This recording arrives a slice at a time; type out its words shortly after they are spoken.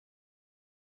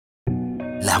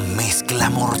La mezcla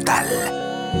mortal.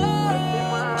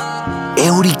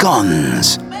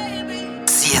 Euricons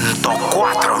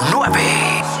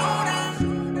 104.9.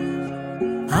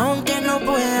 Aunque no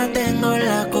pueda, tengo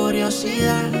la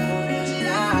curiosidad.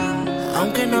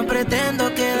 Aunque no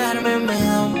pretendo quedarme, me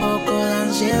da un poco de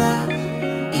ansiedad.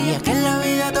 Y es que en la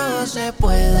vida todo se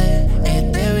puede,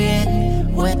 esté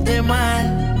bien o esté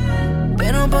mal.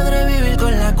 Pero podré vivir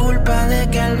con la culpa de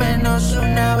que al menos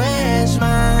una vez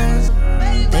más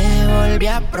te volví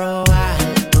a probar.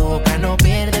 Tu boca no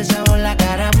pierde el sabor, la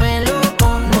caramelo.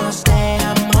 Nos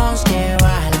dejamos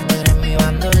llevar. Tú eres mi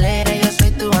bandolera, yo soy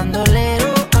tu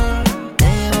bandolero.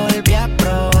 Te volví a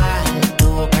probar. Tu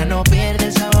boca no pierde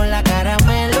el sabor, la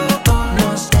caramelo.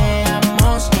 Nos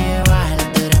dejamos llevar.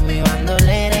 Tú eres mi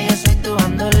bandolera, yo soy tu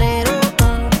bandolero.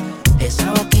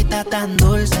 Esa boquita tan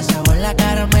dulce, sabor la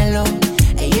caramelo.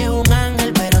 Ella es un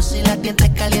ángel, pero si la tienta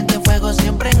es caliente, fuego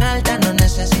siempre en alta, no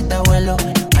necesita vuelo.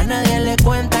 A nadie le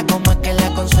cuenta cómo es que la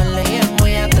consuela y es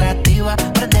muy atractiva.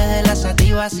 Prende de la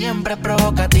sativa, siempre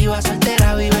provocativa.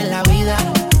 Soltera vive la vida,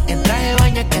 en traje de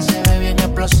baño es que se ve bien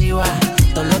explosiva.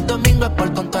 Todos los domingos es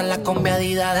por con todas las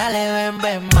combiadidas. Dale, ven,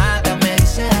 ven, mátame.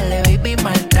 Dice, dale, baby,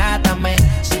 maltrátame.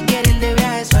 Si quieres ir de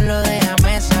viaje, solo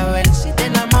déjame saber. Si te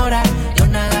enamoras, yo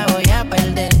nada voy a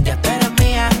perder. Ya tú eres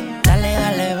mía, dale,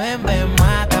 dale, ven, ven,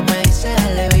 mátame. Dice,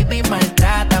 dale, baby,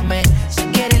 maltrátame. Si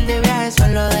quieres ir de viaje,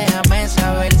 solo déjame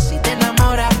saber. Si te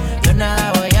enamoras, yo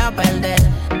nada voy a perder.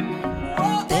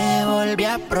 Te volví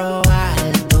a probar.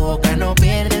 Tu boca no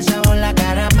pierde el sabor, la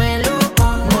caramelo.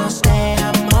 Nos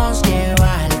dejamos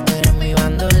llevar. Tú eres mi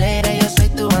bandolera, yo soy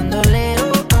tu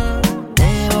bandolero.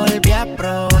 Te volví a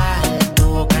probar. Tu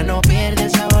boca no pierde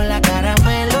el sabor, la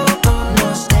caramelo.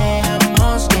 Nos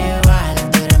dejamos llevar.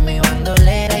 Tú eres mi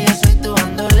bandolera, yo soy tu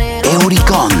bandolero.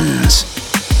 Euricons.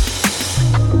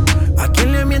 ¿A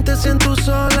quién le mientes en tu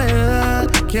soledad?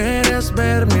 ¿Quieres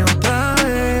verme otra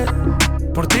vez?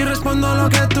 Por ti respondo lo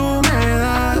que tú me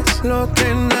das, lo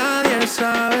que nadie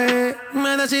sabe.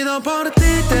 Me decido por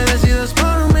ti, te decides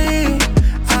por mí.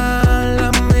 A la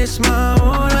misma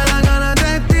hora. Me dan ganas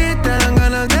de ti, te dan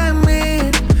ganas de mí.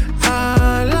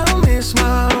 A la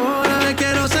misma hora me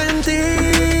quiero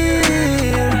sentir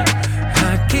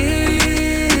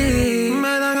aquí.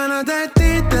 Me dan ganas de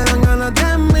ti, te dan ganas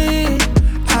de mí.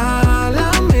 A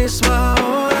la misma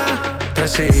hora.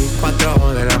 3 y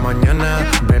 4 de la mañana.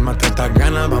 Ven, mate estas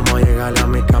ganas, vamos a llegar a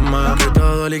mi cama. Que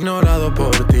todo el ignorado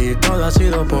por ti, todo ha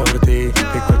sido por ti.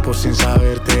 Mi cuerpo sin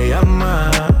saber te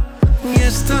llama. Y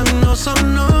estas no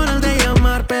son horas de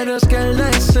llamar, pero es que el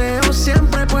deseo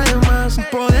siempre puede más.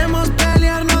 Podemos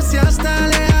pelearnos y hasta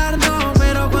alejarnos,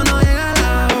 pero cuando llega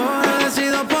la hora,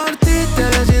 decido por ti, te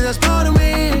decides por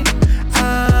mí.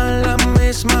 A la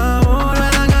misma hora. Me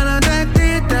dan ganas de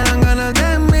ti, te dan ganas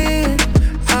de mí.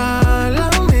 A la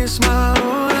misma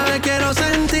hora me quiero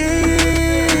sentir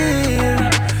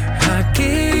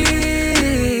aquí.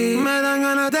 Me dan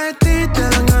ganas de ti, te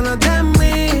dan ganas de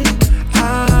mí.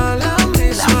 A la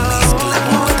misma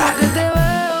hora. Que te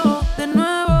veo de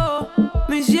nuevo,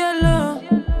 mi cielo.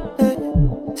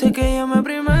 Sé que llamé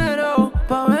primero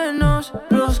pa' vernos,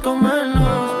 los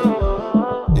comernos.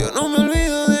 Yo no me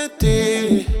olvido de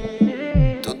ti,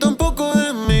 tú tampoco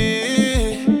de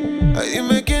mí. Ay,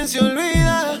 dime quién se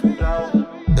olvida.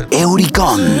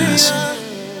 Euricons.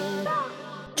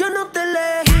 Yo no te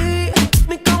elegí,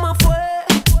 mi cama fue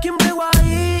quien bregó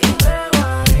ahí.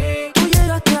 Tú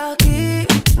llegaste aquí,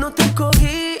 no te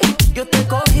escogí, yo te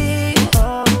cogí.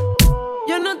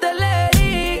 Yo no te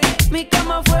elegí, mi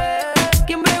cama fue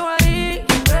quien bregó ahí.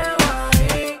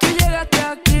 Tú llegaste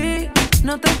aquí,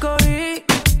 no te escogí,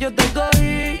 yo te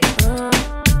cogí.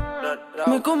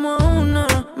 Me como una,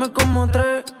 me como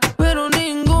 3, pero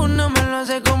ninguna me lo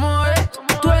hace como es.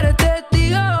 Tú eres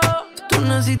testigo, tú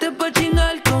naciste pa'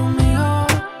 chingar conmigo.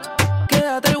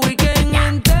 Quédate el weekend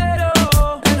entero,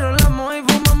 enrolamos y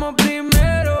fumamos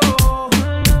primero.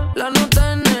 La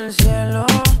nota en el cielo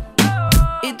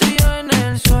y tú y yo en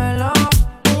el suelo.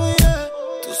 Oh, yeah.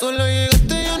 Tú sola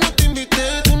llegaste, yo no te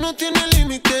invité. Tú no tienes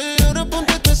límite, ahora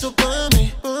ponte eso pa'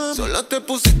 mí. Sola te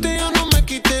pusiste, yo no me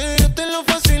quité. Yo te lo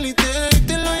facilité y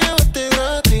te lo llevaste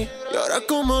gratis. Y ahora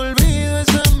como olvido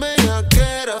esa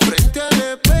bellaquera, frente al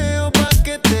espejo pa'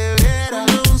 que te viera.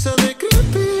 Una onza de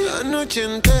creepy la noche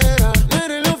entera. No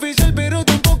eres el oficial, pero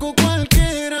tampoco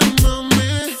cualquiera,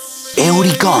 mami.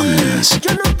 Euricons.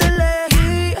 Yo no te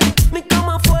elegí, mi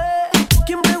cama fue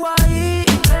quien bregó ahí.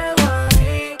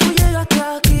 Tú llegaste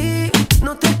aquí,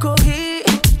 no te escogí,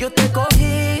 yo te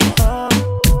cogí.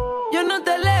 Yo no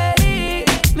te elegí,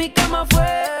 mi cama fue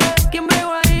quien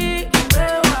bregó ahí.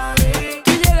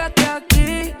 Tú llegaste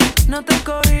aquí, no te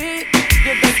escogí,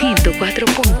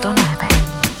 104.9.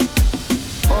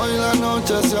 Hoy la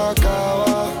noche se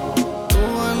acaba, tú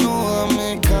desnuda en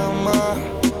mi cama.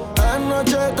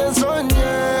 Anoche te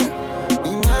soñé y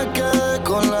me quedé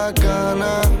con la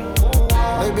gana.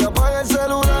 Baby, apaga el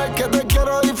celular que te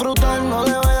quiero disfrutar. No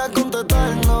le vayas a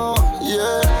contestar, no,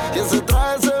 yeah. Y ese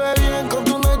traje se ve bien con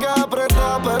tu nalga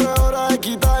apretada, pero es hora de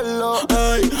quitarlo.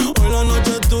 Ey, hoy la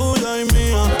noche es tuya y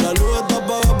mía. La luz está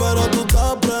apagada, pero tú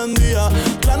estás prendida.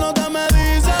 La nota me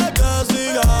dice que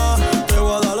siga. Te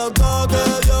voy a dar hasta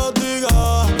que Dios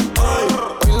diga. Ey.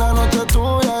 Hoy la noche es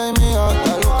tuya y mía.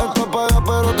 La luz está apagada,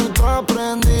 pero tú estás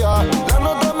prendida. La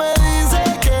nota me dice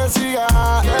que siga.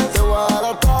 Te voy a dar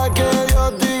hasta que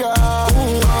Dios diga.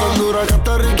 Tan dura que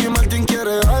hasta Ricky Martin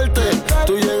quiere darte.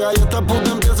 Tú llegas y estas putas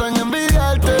empiezan a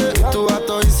envidiarte. Tu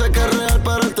gato dice que es real,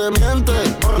 pero él te miente.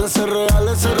 De ser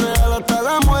real hasta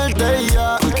la muerte y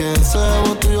ya. Porque ese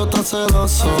ego tuyo está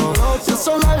celoso. Y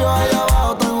esos labios ahí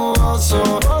abajo tan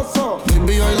jugosos.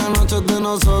 Baby, hoy la noche es de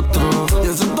nosotros. Y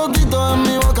ese totito en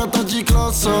mi boca está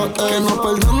chicloso. Que nos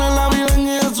perdone la vida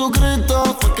en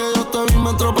Jesucristo. Fue que yo te vi,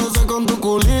 me tropecé con tu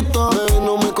culito. Baby,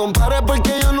 no me compares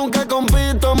porque yo nunca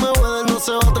compito. Me voy de no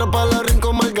se va a trepar la rin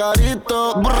con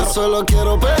Margarito. Yo solo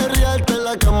quiero perrearte en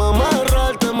la cama,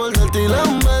 amarrarte, morderte y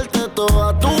lamberte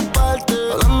toda tu parte.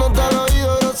 Hablándote al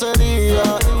oído grosería.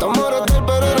 Estamos mortal,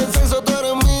 pero en el sexo tú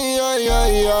eres mía, ya,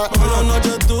 ya. Hoy la noche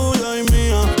es tuya y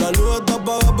mía. La luz está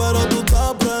apagada, pero tú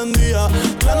estás prendida.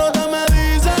 La nota me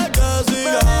dice que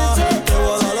siga. Te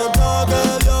voy a dar hasta que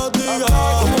Dios diga.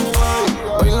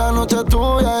 Hoy la noche es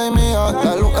tuya y mía.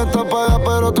 La luz está apagada,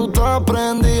 pero tú estás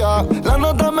prendida. La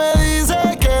nota me dice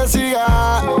que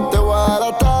siga. Te voy a dar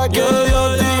hasta que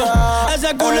Dios diga.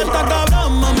 Ese culo está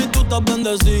cabrón, mami, tú estás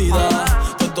bendecida.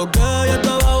 Te toqué y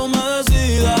estaba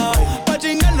humedecida. Pa'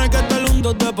 chingar no hay que estar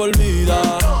juntos de por vida.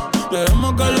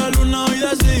 Dejemos que la luna hoy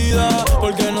decida.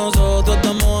 Porque nosotros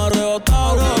estamos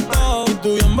arrebatados. Y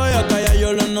tú bien bella, calla,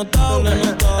 yo lo he notado.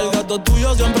 El gato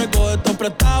tuyo siempre coge estos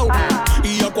prestados.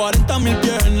 Y yo 40,000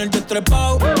 pies en el jet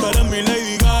trepado. Tú eres mi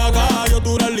Lady Gaga, yo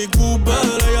tu Rally Cooper.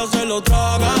 Ella se lo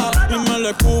traga y me le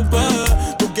escupe.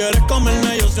 Tú quieres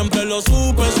comerme, yo siempre lo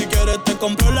supe. Si quieres te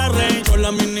compro la Range o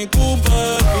la Mini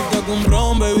Cooper. Y te compro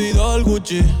un baby doll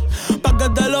Gucci pa' que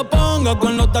te lo ponga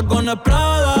con los tacones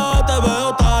Prada. Te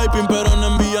veo typing pero no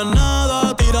envías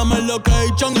nada. Tírame el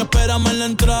location y espérame en la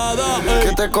entrada. Ey.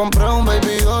 Que te compré un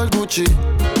baby doll Gucci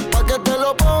pa' que te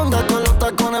lo ponga con los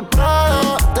tacones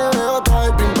Prada. Te veo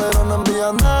typing pero no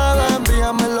envías nada.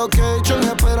 Envíame el location y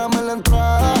espérame en la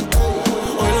entrada.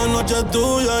 Hoy la noche es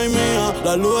tuya y mía.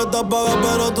 La luz está apagada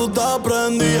pero tú estás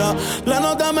prendida. La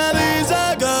nota me dice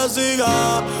que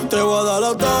siga. Te voy a dar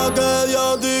hasta que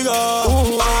Dios diga.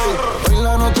 Hoy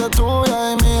la noche es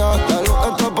tuya y mía. La luz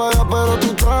está apagada pero tú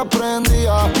estás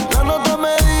prendida. La nota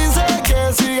me dice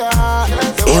que siga.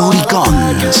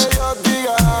 Euricons.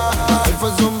 Él fue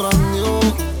sombrando.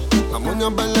 La moña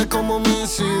verde como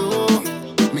mis hijos.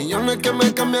 Millones que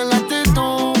me cambian la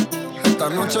actitud. Esta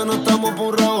noche no estamos por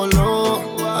un revolú.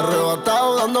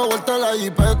 Arrebatado dando vueltas en la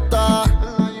jipeta.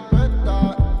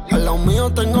 Al lado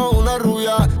mío tengo una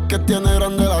rubia que tiene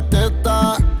grande la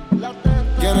teta.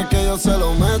 Quiere que yo se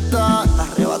lo meta.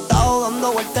 Arrebatado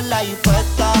dando vueltas en la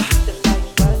jipeta.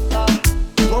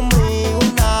 Conmigo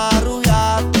una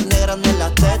rubia tiene grande la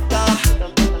teta.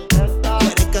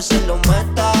 Quiere que se lo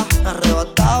meta.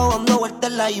 Arrebatado dando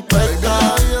vueltas en la jipeta.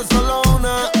 La vida es solo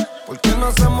una. ¿Por qué no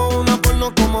hacemos una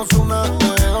porno como Zuna?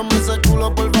 Déjame ese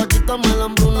culo, porfa, quítame la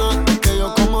hambruna. Es que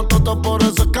yo como toto, por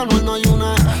eso es que Anuel no hay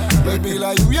una. Baby,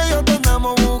 la lluvia y yo te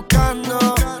andamos buscando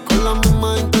con las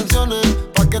mismas intenciones.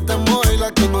 Pa' que te mueva y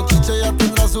la que no chiche ya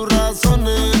tendrá sus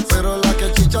razones. Pero la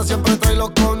que chicha siempre trae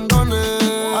los condones.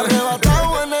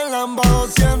 Arrebatado en el Lamba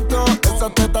 200.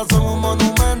 Esas tetas son un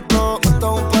monumento.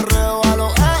 Esto es un perreo a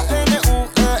los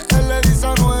A-N-U-E-L, dice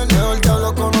Anuel. Leo el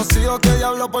diablo conocido que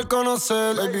diablo por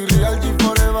conocer. Baby, real G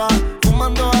forever.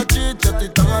 Fumando a chicha, estoy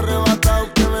tan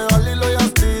arrebatado que veo a Lilo y a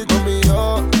Stitch. Mami,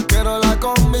 yo quiero la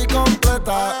combi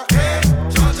completa.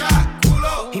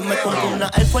 Y me compré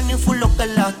una iPhone y full lo que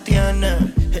las tiene.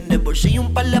 En el bolsillo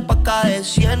un par de pacas de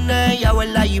cienes. Ya ve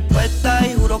la jipeta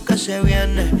y juro que se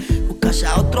viene. Buscase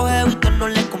a otro jevito no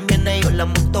le conviene. Yo la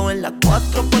monto en la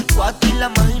 4x4 y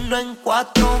la imagino en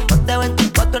 4. Más de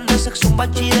 24 en el sexo un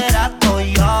bachillerato.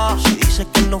 Ya, si dice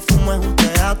que no fumo es un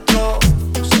teatro.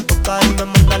 Si toca y me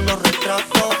mandan los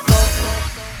retratos.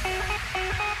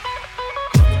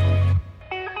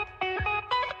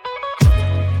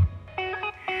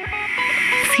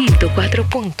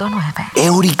 104.9.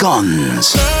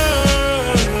 Euricons.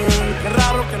 Qué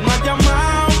raro que no has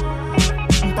llamado.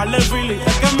 Un par de filis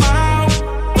he quemado.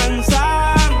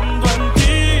 Pensando en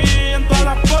ti, en tu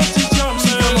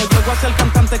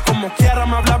antes como quiera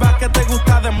me hablabas que te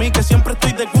gusta de mí, que siempre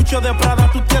estoy de Gucci o de Prada.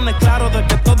 Tú tienes claro de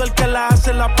que todo el que la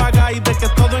hace la paga y de que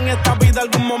todo en esta vida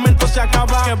algún momento se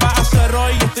acaba. ¿Qué vas a hacer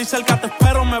hoy? Estoy cerca, te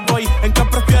espero, me voy. ¿En qué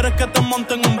prefieres que te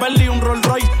monten un Bentley y un Rolls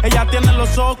Royce? Ella tiene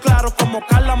los ojos claros como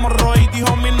Carla Morroy.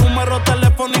 Dijo mi número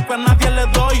telefónico a nadie le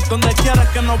doy. Donde quieras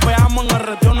que nos veamos en el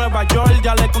retiro Nueva York.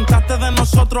 Ya le contaste de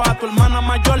nosotros a tu hermana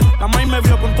mayor. La maíz me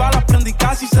vio con todas las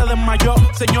prendicas y se desmayó.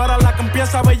 Señora, la que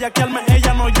empieza a bellaquearme,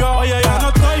 ella no yo. Oye, yo no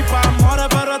estoy pa' amores,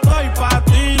 pero estoy pa'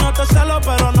 ti. No te celo,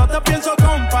 pero no te pienso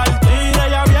compartir.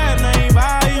 Ella viene y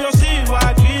va y yo sigo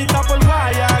aquí. Está por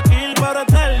Guayaquil, pero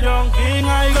es del John King.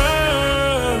 Ay,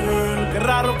 girl, qué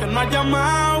raro que no has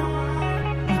llamado.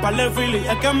 Un par de filis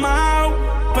he quemado,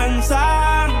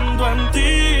 pensando en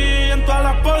ti, en todas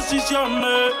las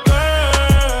posiciones.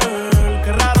 Girl,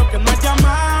 qué raro que no has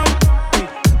llamado.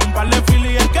 Un par de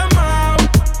filis he quemado,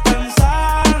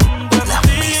 pensando en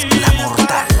ti, en todas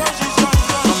las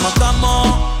posiciones. Nos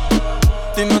matamos,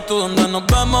 dime tú dónde nos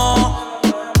vemos.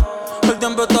 El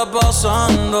tiempo está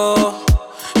pasando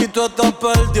y tú estás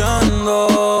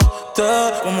perdiéndote.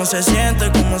 ¿Cómo se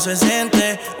siente? ¿Cómo se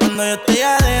siente? Cuando yo estoy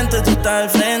adentro y tú estás al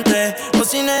frente.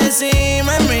 Cocina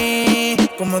encima de mí.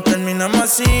 ¿Cómo terminamos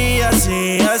así,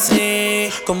 así, así?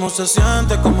 ¿Cómo se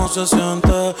siente? ¿Cómo se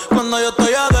siente? Cuando yo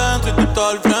estoy adentro y tú estás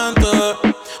al frente.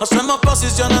 Hacemos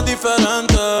posiciones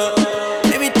diferentes.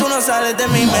 Baby, tú no sales de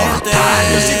mi mente.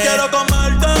 Yo sí quiero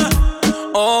comerte,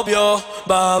 obvio.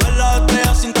 Vas a ver las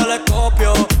estrellas sin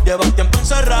telescopio. Llevas tiempo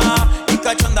encerrada y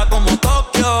cachonda como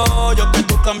Tokio. Yo que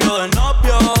tú cambio de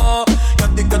novio y a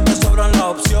ti que te sobran las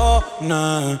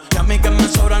opciones y a mí que me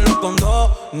sobran los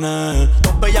condones.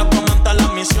 Vos bellas comentan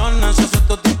las misiones. Si ese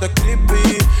totito es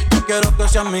creepy, yo quiero que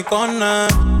seas mi cone.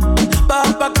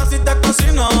 Baja pa' casi te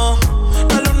cocino.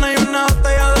 La luna y una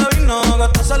botella de vino.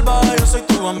 Gata salvaje, yo soy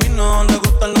tu bambino. Le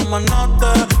gustan los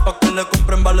manotes, pa' que le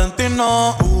compren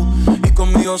Valentino. Y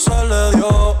conmigo se le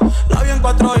dio. La vi en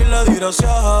 4 y le di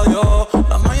gracias a Dios.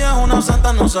 La maya es una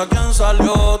santa, no sé a quién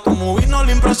salió. Tu movie no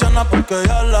le impresiona porque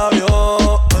ya la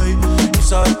vio. Ey, y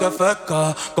sabes que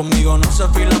pesca. Conmigo no se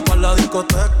fila pa' la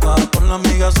discoteca. Con la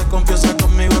amiga se confiesa,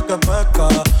 conmigo es que pesca.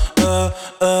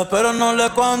 Pero no le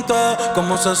cuente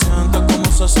cómo se siente,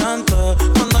 cómo se siente.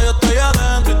 Cuando yo estoy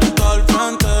adentro y tú estás al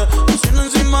frente. Cocina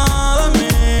encima de mí.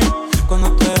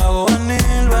 Cuando te hago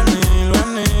venir, venir,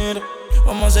 venir.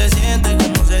 ¿Cómo se siente?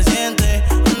 ¿Cómo se siente?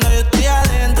 Cuando yo estoy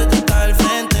adentro y tú estás al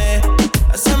frente.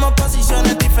 Hacemos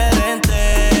posiciones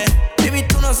diferentes. Baby,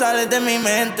 tú no sales de mi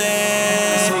mente.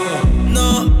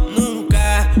 No,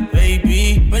 nunca,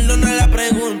 baby. Perdona la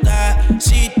pregunta.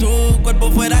 Si tu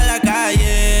cuerpo fuera a la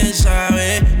calle,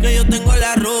 sabes que yo tengo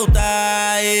la ruta.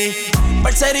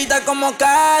 Parcerita como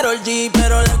Karol G,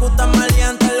 pero le gusta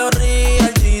maleante los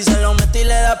real G. Se lo metí y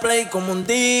le da play como un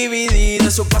DVD.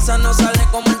 De su casa no sale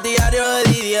como el diario de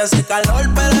Didi. Hace calor,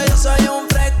 pero yo soy un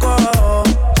fresco.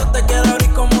 Yo te quiero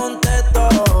abrir como un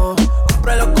teto.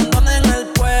 Compré los condones en el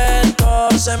puerto.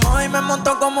 Se moja y me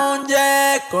montó como un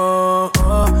yeco.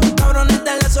 Cabrones,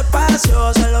 denle su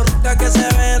espacio. Se lo rica que se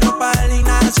ve en ropa del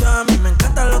gimnasio. A mí me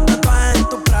encantan los tatuajes en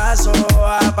tu brazo.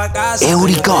 Pa' casa,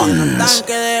 Euricons.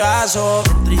 tanque de gaso.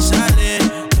 Entra y sale,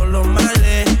 todos los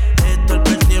males. Esto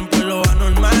es el tiempo y los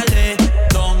anormales.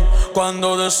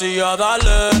 Cuando decía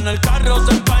dale, en el carro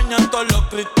se empañan todos los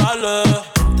cristales.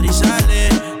 Entra y sale,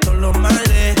 todos los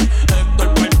males.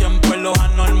 Esto es el tiempo y los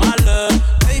anormales.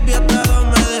 Baby, hasta dos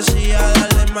me decía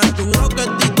dale más duro que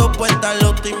Tito puesta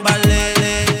los timbales.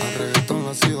 El reggaetón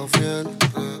ha sido fiel,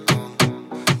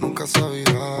 nunca se ha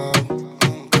virado.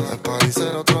 El país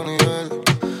era otro nivel,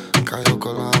 cayó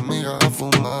con las amigas a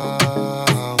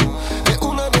fumar. Es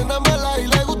una nena mala y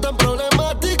le gustan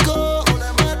problemáticos.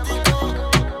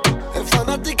 Es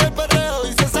fanática del perreo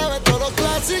y se sabe todos los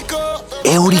clásicos.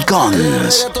 Euricons.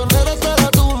 Reggaetonera hasta la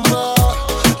tumba.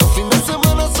 Los fines de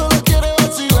semana solo quiere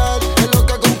vacilar. Es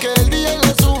loca con que el DJ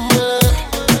le sume.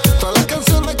 Todas las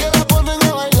canciones que la ponen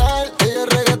a bailar. Ella es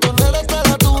reggaetonera hasta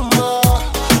la tumba.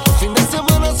 Los fines de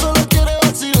semana solo quiere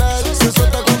vacilar. Se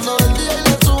suelta cuando el DJ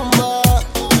le zumba.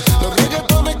 Los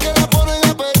reggaetones que la ponen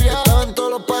a perrear. Estaba en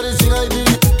todos los parties sin ID.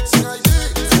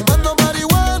 Fumando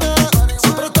marihuana.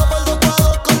 Siempre tapa el 2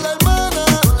 con la hermana.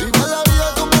 Vive la vida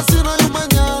como si no hay un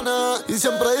mañana. Y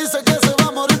siempre dice que se va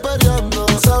a morir peleando.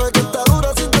 Sabe que está dura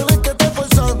sin tener que estar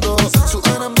forzando. Sus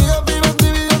enemigas viven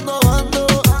dividiendo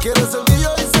bandos. Quiere ser mío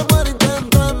y se muere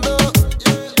intentando.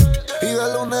 Y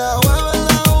de lunes a jueves en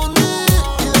la uni.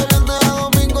 Y de viernes a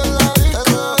domingo en la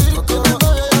disco. No tiene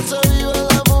novia, ya se vive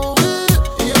la movie.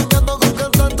 Y andando con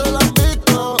cantantes la han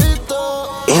visto.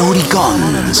 Euricons.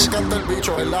 Me encanta el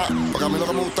bicho, ¿verdad? Porque a mí lo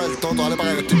que me gusta es el toto. Dale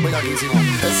para que estoy bellaquísimo.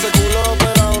 Ese culo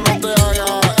operado no te haga.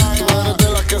 Tú eres de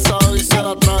las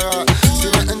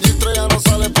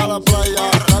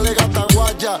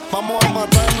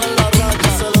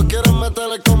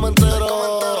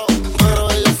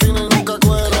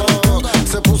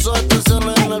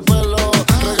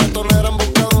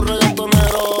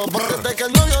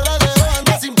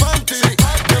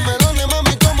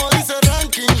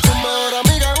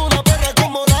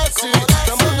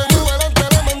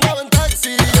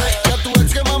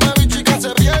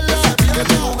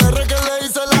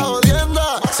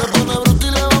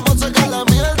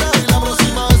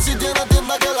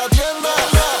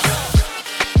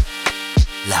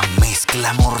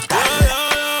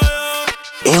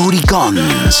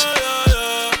Guns.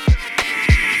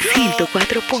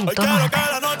 104.9. Que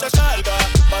la noche salga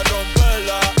pa'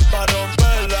 romperla, pa'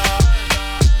 romperla.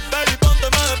 Baby,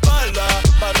 pónteme de espalda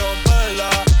pa' romperla,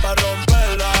 pa'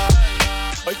 romperla.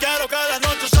 Hoy quiero que la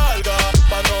noche salga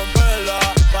pa' romperla,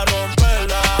 pa'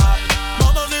 romperla.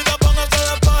 Mamacita, póngase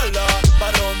de espalda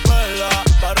pa' romperla,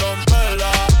 pa'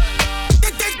 romperla.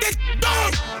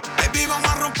 Baby, vamos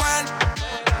a romper.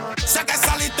 Sé que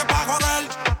saliste pa' joder.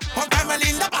 Porque me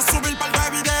linda pa' subir par de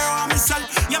videos a mi cel.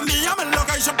 Y envíame el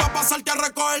location pa' pasarte a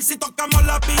recoger. Si tocamos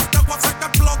la pista, voy a hacer que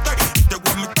explote. Te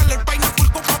voy a meterle el peine full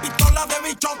con una pistola de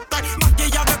bichote.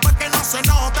 Maquilla después que no se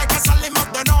note que salimos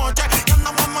de noche y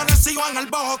andamos amanecidos en el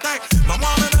bote. Vamos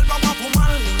a beber, vamos a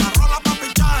fumar, una rola pa'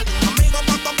 pichar. Un amigo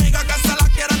pa' tu amiga que se la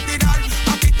quieren tirar.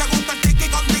 A ti te gusta el tiki,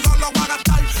 contigo lo voy a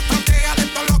gastar. Tranquila,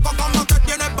 esto loco como te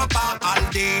tienes papá al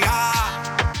día.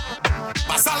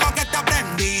 Pasa lo que te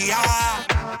aprendía.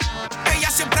 Ella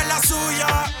siempre es la suya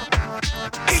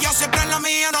y yo siempre es la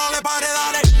mía. No le pare,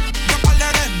 dale, yo par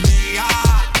de mía.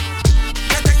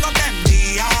 Te tengo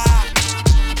tendida.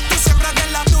 Tú siempre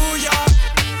eres la tuya,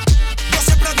 yo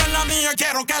siempre eres la mía.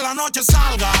 Quiero que la noche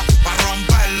salga pa'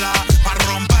 romperla, pa'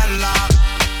 romperla.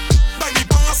 Baby,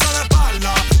 póngase de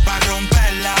espalda pa'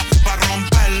 romperla, pa'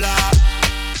 romperla.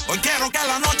 Hoy quiero que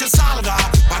la noche salga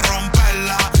pa'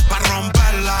 romperla, pa'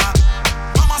 romperla.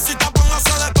 Mamacita,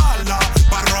 póngase de espalda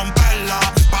pa' romperla,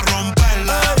 pa'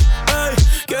 romperla. Ey,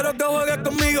 quiero que juegues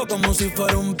conmigo como si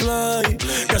fuera un play.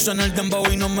 Que suene el dembow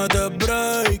y no me dé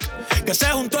break. Que se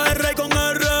juntó el rey con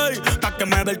el rey pa' que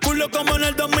me ve el culo como en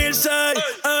el 2006.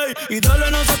 Ey, y dale,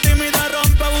 no se tímida,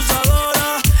 rompe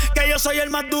abusadora. Que yo soy el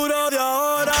más duro de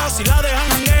ahora. Si la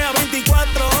dejan hanguea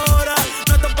 24 horas.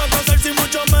 No te puedo hacer sin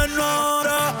mucho menor.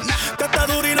 Que está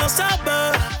duro y lo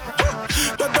sabes.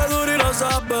 Que está duro y lo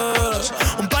sabes.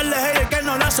 Un par de haters que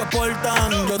no la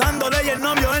soportan. Yo dándole y el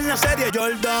novio en la serie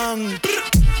Jordan.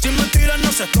 Sin mentiras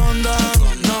no se escondan,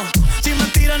 no. Sin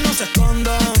mentiras no se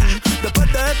escondan.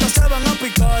 Después de esto se van a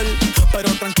picar.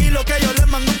 Pero tranquilo que yo les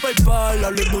mando un PayPal.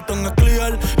 La Louis Vuitton es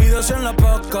clear y deseo en la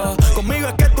paca. Conmigo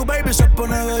es que tu baby se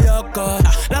pone bellaca.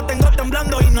 La tengo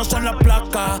temblando y no son las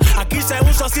placas. Aquí se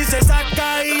usa, así se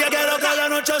saca. Y yo quiero que la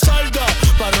noche salga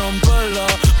pa' romperla,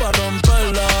 pa'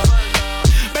 romperla.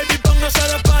 Baby, póngase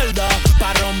de espalda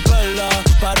pa' romperla,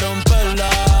 pa' romperla.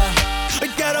 Hoy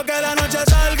quiero que la noche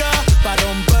salga pa'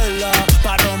 romperla,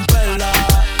 pa' romperla.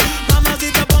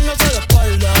 Mamacita, póngase de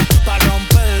espalda pa'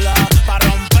 romperla, pa'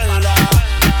 romperla.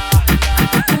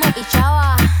 Tú me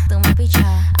pichabas,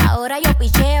 ahora yo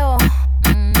picheo.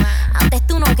 Antes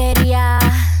tú no querías,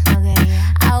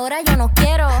 ahora yo no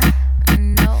quiero.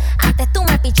 Antes tú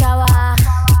me pichabas,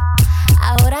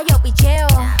 ahora yo picheo.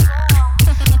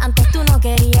 Antes tú no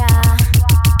querías,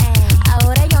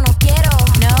 ahora yo no quiero.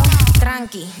 No,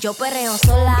 tranqui, yo perreo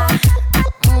sola.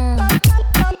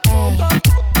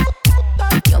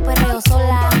 Yo perreo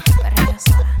sola.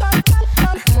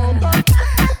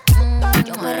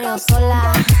 Yo perreo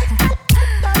sola.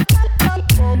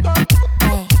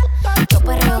 Yo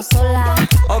perreo sola.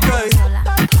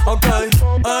 Ok,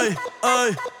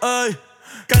 ey.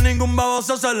 Que ningún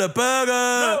baboso se le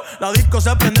pegue. La disco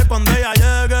se prende cuando ella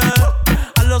llegue.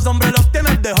 A los hombres los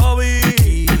tienes de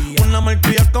hobby. Una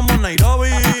malcria como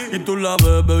Nairobi. Y tú la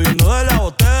ves bebiendo de la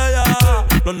botella.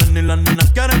 Los nenes y las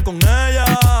nenas quieren con ella.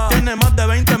 Tiene más de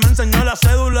 20, me enseñó la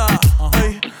cédula.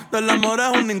 Ey, del amor es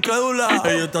una incrédula.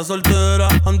 Ella está soltera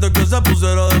antes que se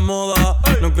pusiera de moda.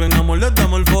 No creen amor, le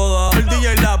damos el foda. El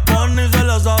DJ la pone y se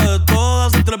la sabe toda.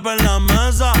 Se trepa en la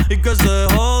mesa y que se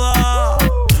joda.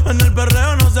 En el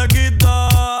perreo no se quita.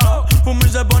 Fuma y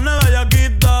se pone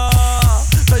bellaquita.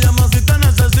 Te llama si te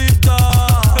necesita.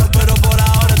 Pero por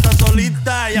ahora está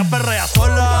solita. Ella perrea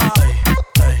sola.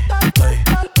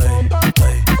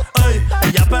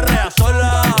 Ella perrea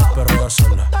sola.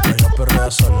 Ella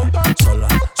perrea sola.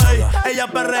 Ella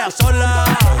perrea sola.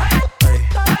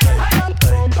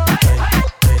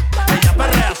 Ella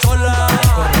perrea sola.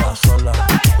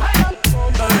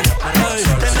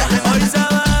 Hoy se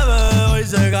bebe, hoy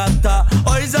se gasta,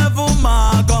 hoy se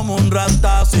fuma como un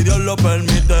rata. Si Dios lo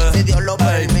permite. Si Dios lo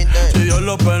permite. Si Dios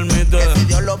lo permite. Si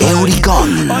Dios lo permite. Hoy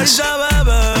Guns. se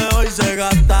bebe, hoy se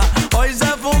gasta, hoy se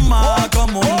fuma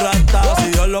como un rata.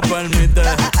 Si Dios lo permite.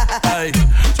 Ey,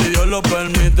 si Dios lo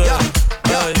permite.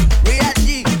 Ey. Real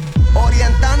G,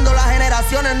 orientando las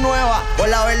generaciones nuevas por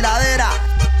la verdadera.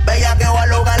 Bella que va a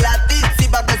lograr la tizi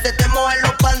pa' que se te mojen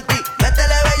los panties.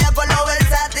 Métele bella con los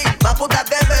versátil, más puta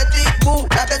que Betty Boo.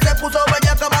 La que se puso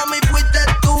bella que mami fuiste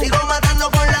tú. Sigo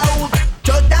matando con la U.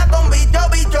 Chota con bicho,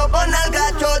 bicho con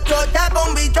alga. Chota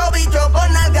con bicho, bicho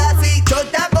con alga. Sí,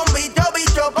 chota con bicho.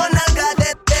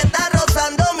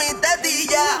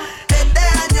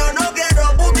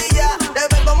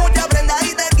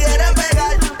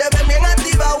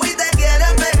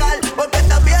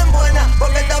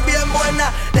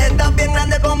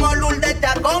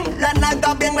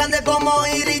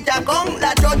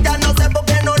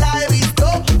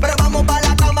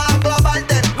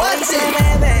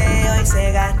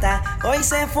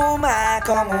 fuma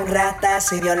como un rata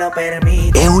si Dios lo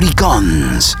permite.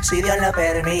 Euricons. Si Dios lo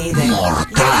permite.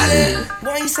 Mortal.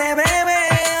 Hoy se bebe,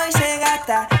 hoy se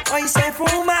gasta, hoy se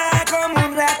fuma como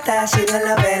un rata si Dios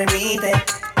lo permite.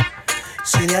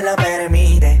 Si Dios lo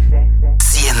permite.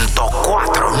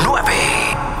 104.9.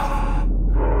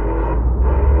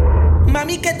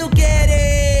 Mami, ¿qué tú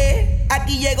quieres?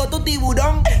 Aquí llegó tu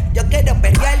tiburón. Yo quiero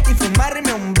perrearte y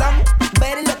fumarme un blon.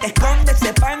 Ver lo que esconde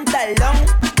ese pantalón.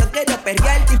 Yo quiero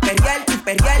perrearte y perrearte y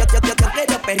perrearte. Yo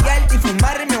quiero perrearte y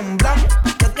fumarme un blon.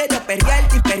 Yo quiero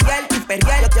perrearte y perrearte y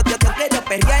perrearte. Yo quiero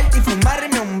perrearte y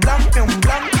fumarme un blon, un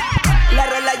blon. La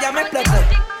rola ya me explotó.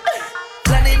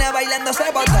 La nena bailando se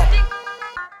botó.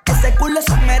 Ese culo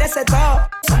se merece todo,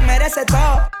 se merece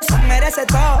todo, se merece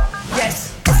todo.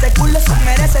 Yes, ese culo se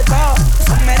merece todo,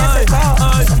 se merece todo,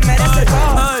 se merece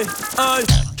todo.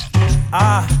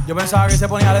 Ah, yo pensaba que se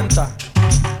ponía lenta.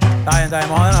 Está bien,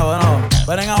 vamos de nuevo.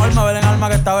 Ven en alma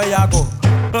que está bellaco.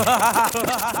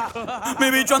 Mi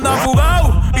bicho anda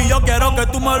fugado y yo quiero que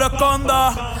tú me lo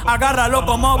escondas. Agárralo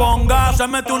como bonga. Se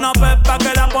mete una pepa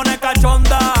que la pone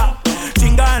cachonda.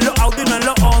 Chinga en los Audi, no en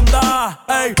los Honda.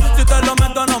 Ey, si te lo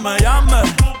meto no me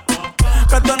llames,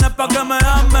 que esto no es pa' que me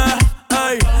ames.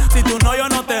 Ey, si tú no, yo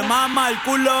no te mama el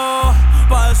culo.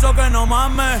 Pa' eso que no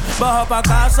mames. Baja pa'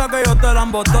 casa que yo te la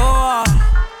embotoa.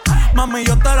 Mami,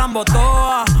 yo te la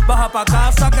embotoa. Baja pa'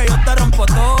 casa que yo te rompo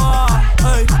toa.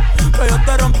 Ey, que yo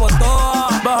te rompo toa.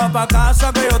 Baja pa'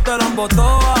 casa que yo te la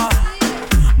embotoa.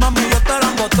 Mami, yo te la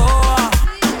embotoa.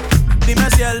 Dime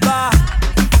si él va,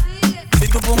 si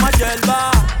tú fumas hierba.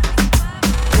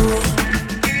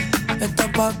 Estás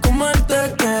pa' comerte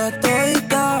toda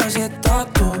todita, así estás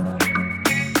tú.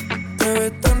 Te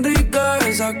ves tan rica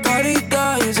esa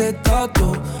carita y ese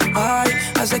tatu. Ay,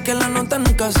 hace que la nota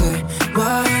nunca se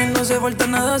baje. No se falta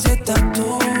nada si estás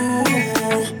tú.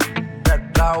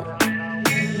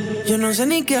 Yo no sé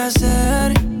ni qué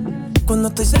hacer cuando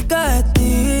estoy cerca de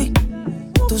ti.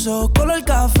 Tus ojos color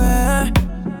café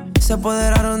se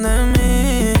apoderaron de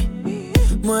mí.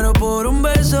 Muero por un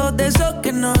beso de esos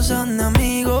que no son de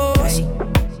amigos.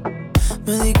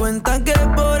 Me di cuenta que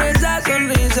por esa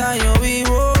sonrisa yo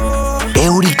vivo.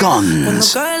 Euricons. Cuando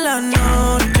cae la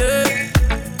noche,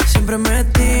 siempre me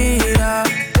tira.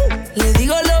 Le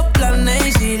digo los planes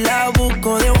y si la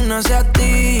busco de una se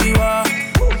activa.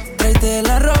 Tráete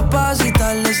la ropa si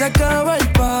tarde se acaba el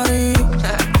party.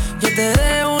 Yo te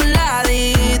dejo un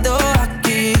ladito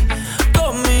aquí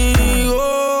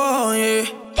conmigo, yeah.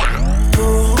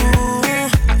 Tú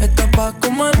estás pa'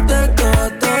 comerte toda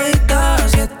todita,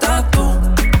 así estás tú.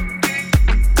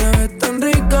 Te ves tan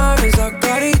rica esa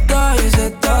carita y ese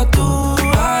tatu.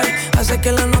 Ay, hace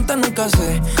que la nota nunca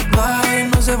se baje.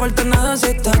 No se falta nada si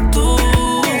estás tú.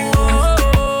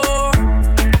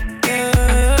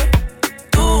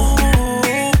 Tú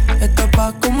estás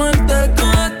pa' comerte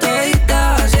toda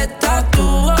todita, así estás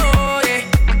tú.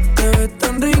 Te ves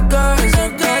tan rica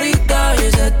esa carita y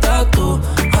ese tatu.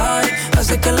 Ay,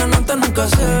 hace que la nota nunca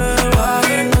se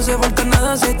baje. No se falta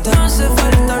nada si estás. No se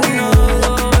falta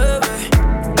nada, bebé.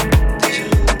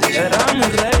 Era mi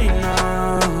reina,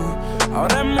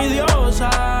 ahora es mi diosa.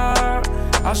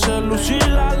 Hace lucir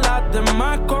a las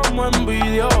demás como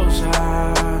envidiosas.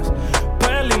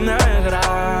 Peli negra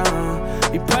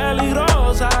y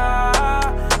peligrosa.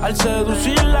 Al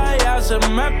seducirla ella se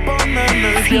me pone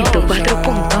nerviosa.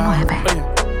 104.9.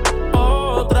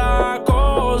 Otra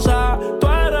cosa, tú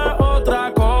eres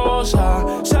otra cosa.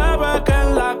 Se ve que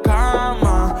en la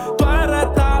cama tú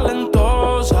eres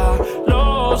talentosa.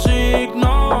 Los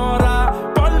ignora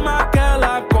por más que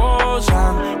la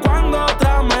acosan. Cuando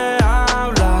otra me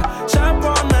habla se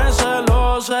pone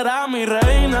celosa. Era mi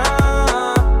reina,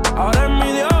 ahora es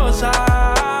mi diosa.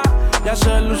 Y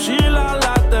hace lucir a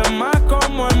las demás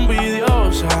como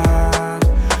envidiosas.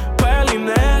 Peli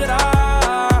negra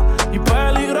y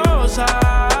peligrosa.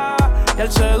 Y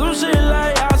al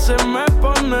seducirla ya se me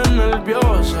pone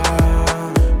nerviosa.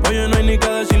 Oye, no hay ni que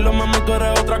decirlo, mami, tú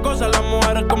eres otra cosa. Las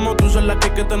mujeres como tú son las que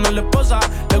hay que tener esposa.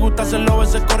 Le gusta hacerlo,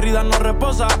 veces corrida no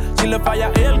reposa. Si le falla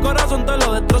y el corazón te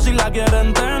lo destroza. Si la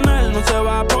quieren tener, no se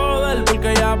va a poder.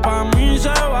 Porque ya pa' mí se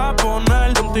va a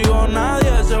poner. Contigo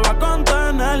nadie se va a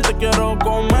contener. Te quiero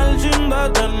comer sin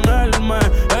detenerme.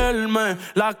 Él me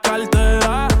la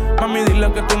cartera. Mami,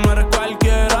 dile que tú no eres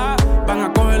cualquiera. Van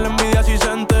a coger la envidia si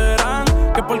se enteran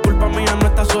que por culpa mía no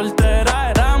está soltera.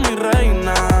 Era mi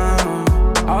reina,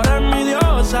 ahora es mi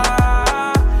diosa.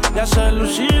 Y hace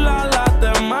lucir a las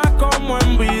demás como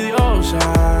envidiosas.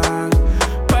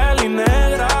 Peli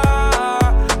negra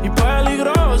y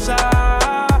peligrosa.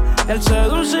 Y al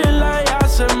seducirla ya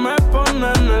se me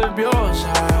pone nerviosa.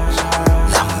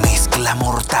 La mezcla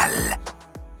mortal.